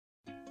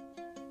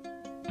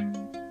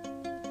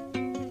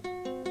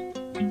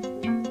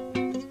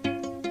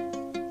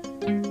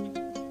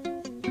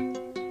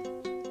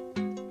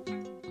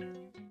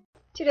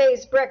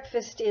Today's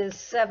breakfast is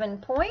 7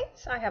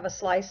 points. I have a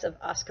slice of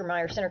Oscar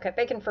Mayer center cut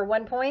bacon for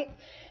 1 point.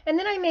 And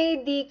then I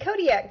made the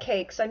Kodiak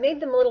cakes. I made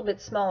them a little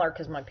bit smaller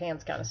because my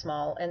pan's kind of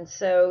small. And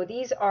so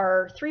these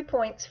are 3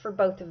 points for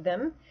both of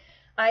them.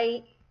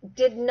 I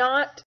did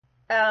not,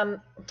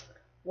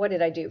 what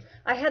did I do?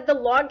 I had the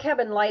Log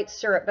Cabin Light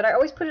syrup, but I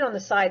always put it on the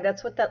side.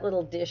 That's what that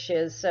little dish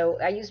is. So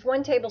I used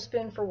 1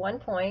 tablespoon for 1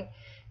 point.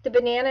 The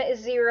banana is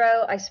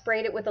 0. I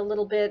sprayed it with a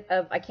little bit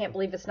of, I can't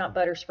believe it's not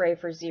butter spray,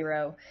 for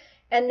 0.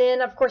 And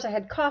then, of course, I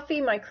had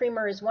coffee. My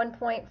creamer is 1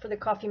 point for the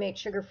Coffee Mate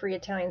sugar-free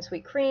Italian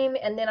sweet cream.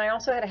 And then I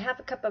also had a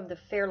 ½ cup of the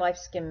Fairlife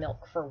skim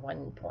milk for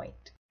 1 point.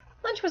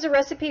 Lunch was a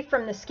recipe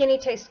from the Skinny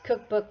Taste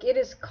cookbook. It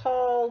is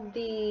called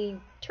the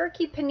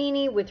turkey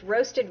panini with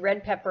roasted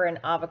red pepper and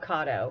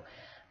avocado.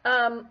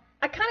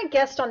 I kind of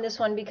guessed on this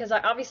one because I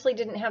obviously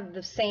didn't have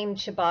the same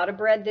ciabatta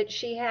bread that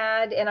she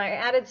had, and I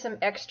added some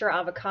extra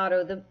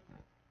avocado. The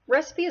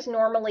recipe is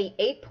normally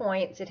 8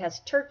 points. It has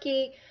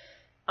turkey,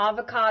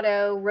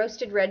 avocado,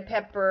 roasted red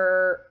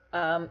pepper,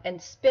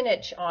 and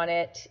spinach on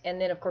it,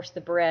 and then of course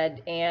the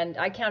bread, and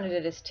I counted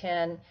it as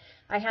 10.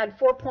 I had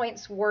 4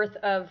 points worth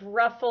of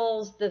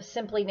Ruffles, the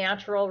Simply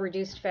Natural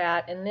reduced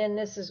fat, and then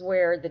this is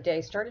where the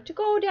day started to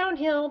go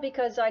downhill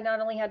because I not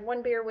only had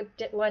 1 beer with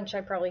lunch,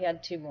 I probably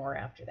had 2 more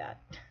after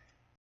that.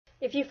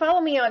 If you follow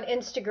me on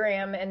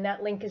Instagram, and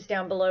that link is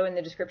down below in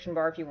the description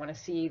bar if you want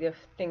to see the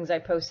things I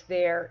post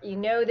there, you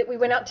know that we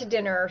went out to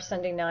dinner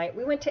Sunday night.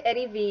 We went to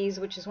Eddie V's,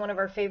 which is one of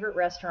our favorite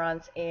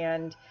restaurants,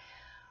 and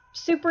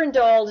super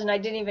indulged, and I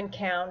didn't even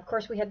count. Of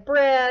course, we had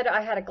bread.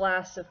 I had a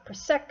glass of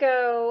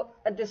Prosecco.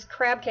 This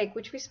crab cake,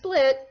 which we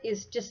split,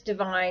 is just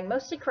divine,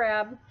 mostly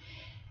crab.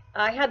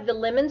 I had the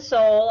lemon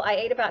sole. I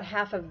ate about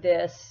half of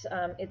this.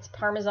 It's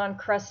Parmesan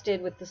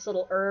crusted with this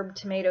little herb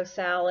tomato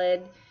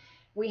salad.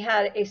 We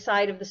had a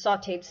side of the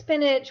sauteed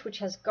spinach, which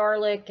has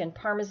garlic and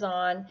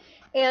Parmesan.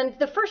 And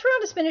the first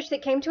round of spinach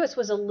that came to us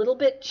was a little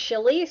bit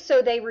chilly,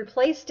 so they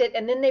replaced it,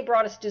 and then they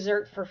brought us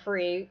dessert for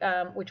free,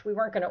 which we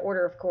weren't going to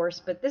order, of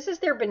course. But this is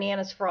their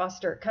Bananas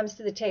Froster. It comes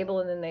to the table,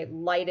 and then they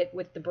light it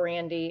with the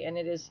brandy, and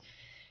it is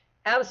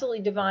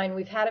absolutely divine.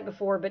 We've had it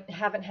before, but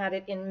haven't had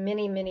it in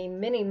many, many,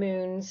 many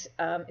moons.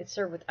 It's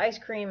served with ice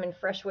cream and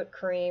fresh whipped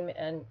cream,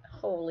 and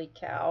holy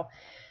cow.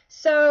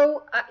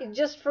 So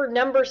just for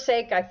number's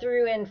sake, I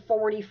threw in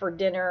 40 for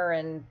dinner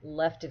and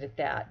left it at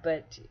that.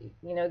 But,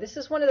 you know, this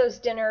is one of those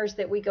dinners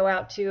that we go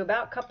out to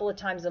about a couple of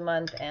times a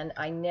month, and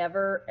I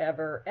never,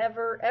 ever,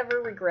 ever,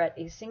 ever regret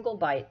a single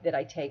bite that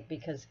I take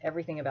because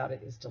everything about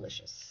it is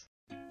delicious.